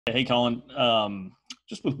Hey, Colin.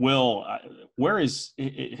 Just with Will, where is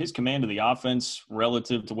his command of the offense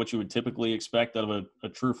relative to what you would typically expect out of a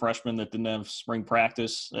true freshman that didn't have spring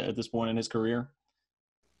practice at this point in his career?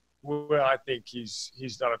 Well, I think he's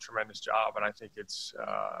done a tremendous job, and I think it's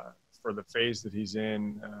for the phase that he's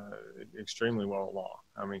in extremely well along.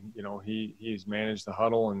 I mean, he's managed the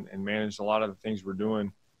huddle and managed a lot of the things we're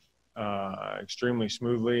doing extremely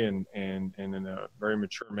smoothly and in a very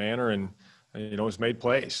mature manner, and has made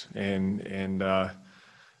plays and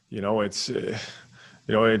it's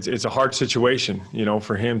a hard situation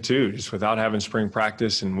for him too, just without having spring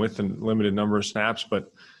practice and with the limited number of snaps,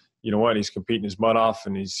 but you know what? He's competing his butt off,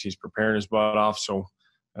 and he's preparing his butt off. So,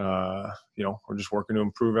 we're just working to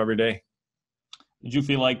improve every day. Did you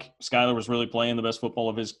feel like Skylar was really playing the best football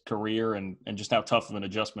of his career, and just how tough of an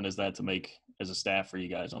adjustment is that to make as a staff for you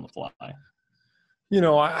guys on the fly? I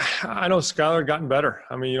know Skylar had gotten better.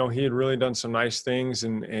 I mean, he had really done some nice things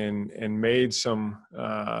and made some,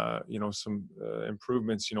 some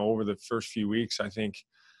improvements, over the first few weeks. I think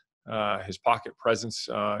his pocket presence,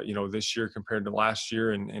 this year compared to last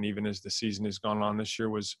year, and even as the season has gone on this year,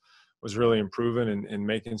 was really improving and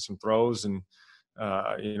making some throws and,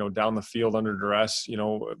 down the field under duress,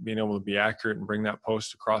 being able to be accurate and bring that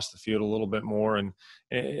post across the field a little bit more and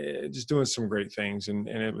just doing some great things. And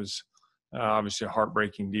it was obviously a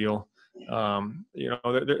heartbreaking deal.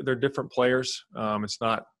 They're different players. It's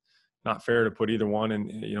not fair to put either one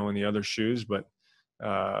in the other shoes, but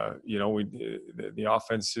the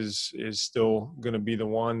offense is still going to be the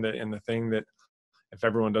one and the thing that, if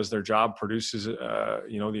everyone does their job, produces,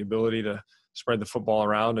 the ability to spread the football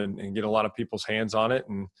around and get a lot of people's hands on it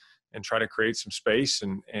and try to create some space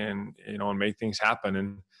and make things happen.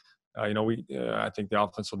 And, I think the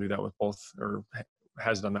offense will do that with both, or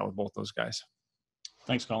has done that with both those guys.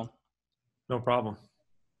 Thanks, Colin. No problem.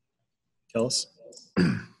 Kellis?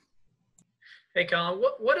 Hey, Colin,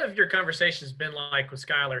 what have your conversations been like with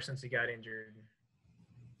Skylar since he got injured?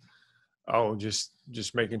 Oh, just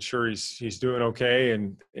making sure he's doing okay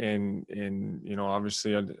and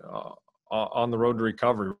obviously on the road to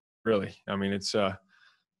recovery. Really, I mean, it's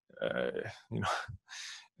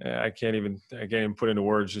I can't even put into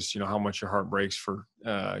words just how much your heart breaks for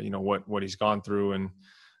what he's gone through and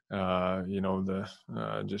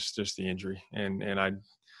just the injury and I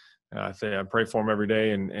pray for him every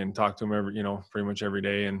day and talk to him pretty much every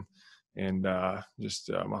day and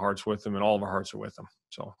my heart's with him and all of our hearts are with him.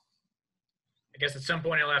 So I guess at some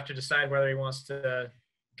point he'll have to decide whether he wants to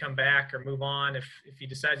come back or move on. If he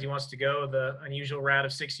decides he wants to go the unusual route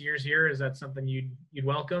of 6 years here, is that something you'd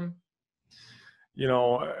welcome?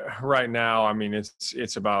 Right now, I mean,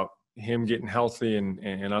 it's about him getting healthy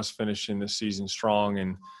and us finishing this season strong.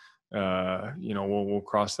 And, we'll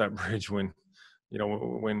cross that bridge when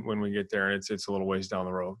we get there, and it's a little ways down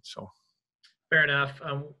the road. So fair enough.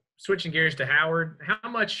 Switching gears to Howard, how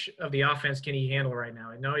much of the offense can he handle right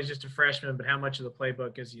now? I know he's just a freshman, but how much of the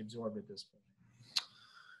playbook has he absorbed at this point?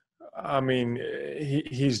 I mean,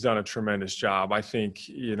 he's done a tremendous job. I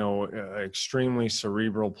think, extremely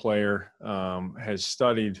cerebral player, has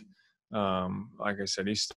studied, like I said,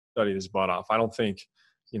 he's studied his butt off. I don't think,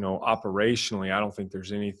 operationally, I don't think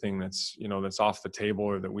there's anything that's off the table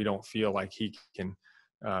or that we don't feel like he can,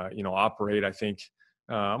 operate. I think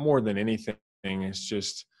more than anything, it's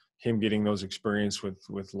just him getting those experience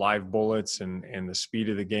with live bullets and the speed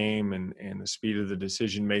of the game and the speed of the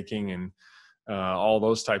decision making and all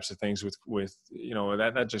those types of things with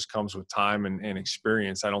that just comes with time and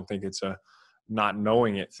experience. I don't think it's a not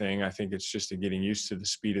knowing it thing. I think it's just a getting used to the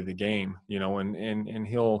speed of the game, and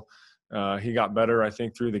he got better, I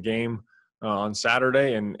think, through the game on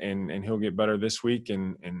Saturday and he'll get better this week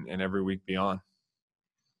and every week beyond.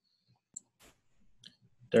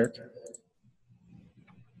 Derek?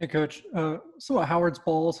 Hey, Coach. Some of Howard's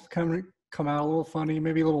balls have come out a little funny,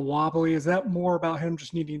 maybe a little wobbly. Is that more about him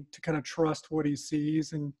just needing to kind of trust what he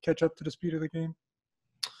sees and catch up to the speed of the game?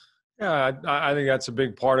 Yeah, I think that's a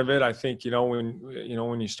big part of it. I think,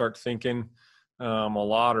 when you start thinking a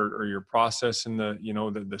lot or you're processing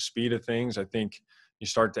the speed of things, I think you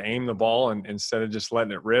start to aim the ball and instead of just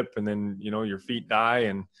letting it rip and then, your feet die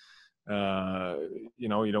and,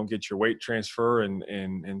 you don't get your weight transfer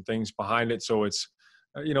and things behind it. So it's,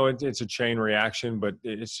 it's a chain reaction, but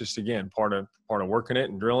it's just, again, part of working it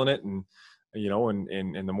and drilling it. And,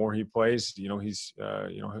 and the more he plays, he's,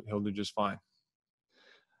 he'll do just fine.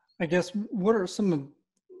 I guess, what are some of,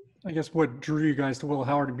 what drew you guys to Will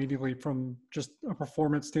Howard immediately from just a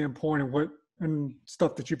performance standpoint and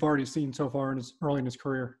stuff that you've already seen so far early in his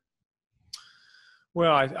career?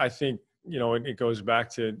 Well, I think, it goes back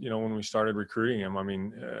to, when we started recruiting him. I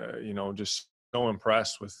mean, just so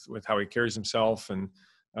impressed with how he carries himself and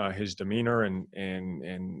his demeanor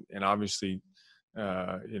and obviously,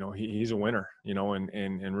 he's a winner,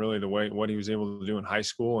 and really what he was able to do in high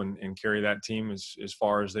school and carry that team as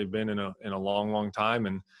far as they've been in a long, long time.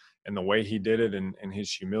 And the way he did it and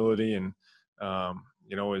his humility and,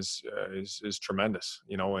 is tremendous,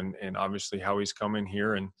 and obviously how he's come in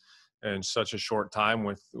here and in such a short time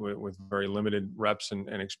with very limited reps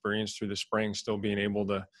and experience through the spring, still being able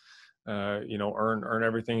to, earn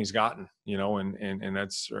everything he's gotten, and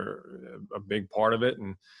that's a big part of it,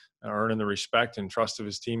 and earning the respect and trust of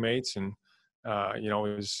his teammates. And,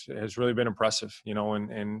 has really been impressive,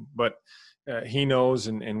 but he knows,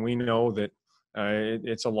 and we know that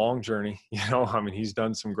it's a long journey, I mean, he's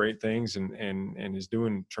done some great things and is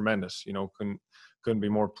doing tremendous, couldn't be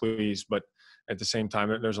more pleased. But at the same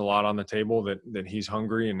time, there's a lot on the table that he's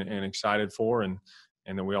hungry and excited for, and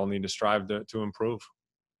that we all need to strive to improve.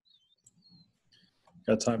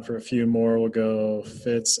 Got time for a few more. We'll go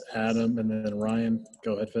Fitz, Adam, and then Ryan.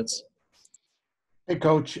 Go ahead, Fitz. Hey,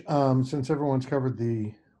 Coach. Since everyone's covered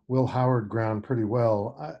the Will Howard ground pretty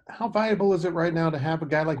well, how valuable is it right now to have a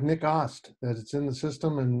guy like Nick Ost that it's in the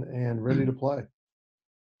system and ready to play?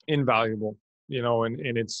 Invaluable,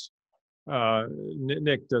 and it's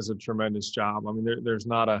Nick does a tremendous job. I mean, there's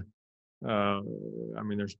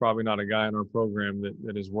probably not a guy in our program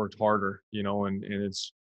that has worked harder, and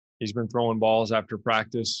he's been throwing balls after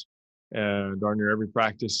practice, darn near every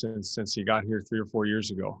practice since he got here 3 or 4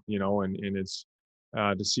 years ago, and it's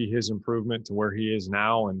to see his improvement to where he is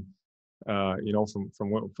now, and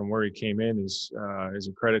from where he came in is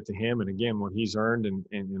a credit to him, and again what he's earned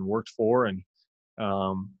and worked for, and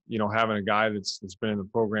having a guy that's been in the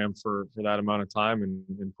program for that amount of time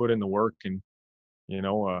and put in the work, and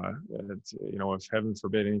if heaven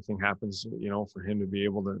forbid anything happens, for him to be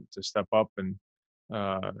able to step up and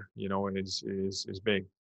is big.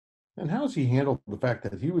 And how's he handled the fact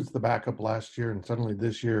that he was the backup last year and suddenly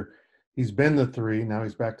this year he's been the 3, now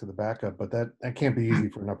he's back to the backup, but that can't be easy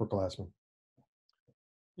for an upperclassman.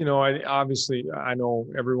 I know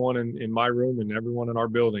everyone in my room and everyone in our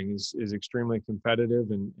building is extremely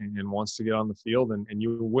competitive and wants to get on the field, and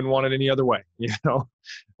you wouldn't want it any other way,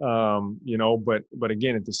 but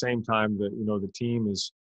again, at the same time, the team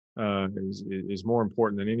is more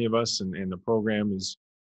important than any of us, and the program is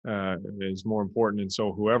more important. And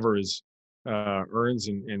so whoever earns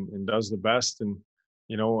and does the best, and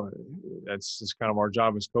that's just kind of our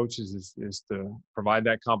job as coaches is to provide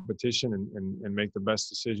that competition and make the best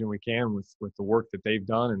decision we can with the work that they've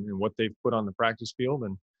done and what they've put on the practice field.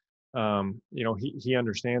 And he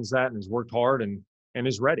understands that and has worked hard and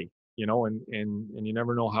is ready, and you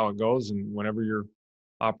never know how it goes, and whenever your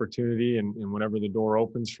opportunity and whenever the door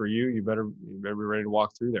opens for you, you better be ready to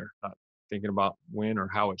walk through there, not thinking about when or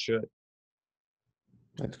how it should.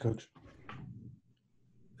 Thanks, Coach.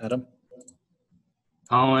 Adam?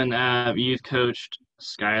 Collin, you've coached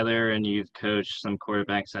Skyler and you've coached some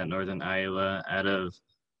quarterbacks at Northern Iowa. Out of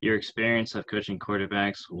your experience of coaching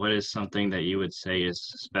quarterbacks, what is something that you would say is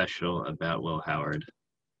special about Will Howard?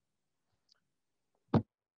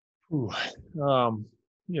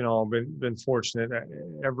 Been fortunate.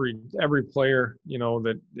 Every player,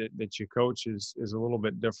 that you coach is a little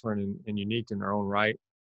bit different and unique in their own right.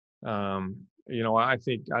 I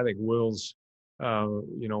think Will's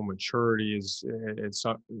maturity is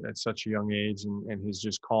at such a young age, and his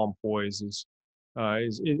just calm poise is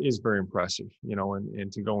very impressive.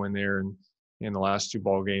 And to go in there and in the last 2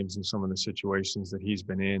 ball games and some of the situations that he's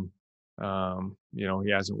been in, he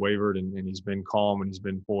hasn't wavered and he's been calm and he's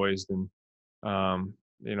been poised, and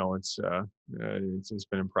it's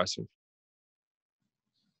been impressive.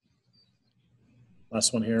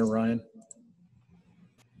 Last one here, Ryan.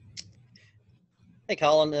 Hey,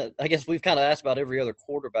 Collin, I guess we've kind of asked about every other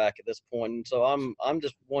quarterback at this point, and so I'm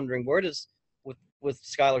just wondering, where does with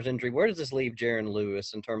Skyler's injury, where does this leave Jaron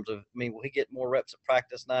Lewis in terms of, will he get more reps at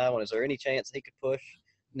practice now, and is there any chance he could push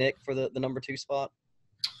Nick for the number 2 spot?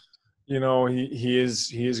 He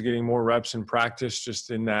is getting more reps in practice,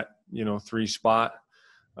 just in that 3 spot.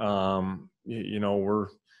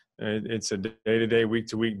 It's a day-to-day,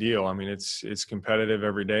 week-to-week deal. It's competitive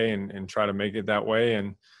every day, and try to make it that way.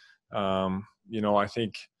 And I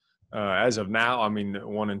think as of now,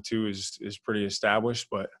 1 and 2 is pretty established,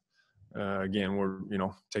 but again, we're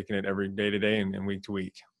taking it every day to day and week to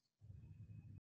week.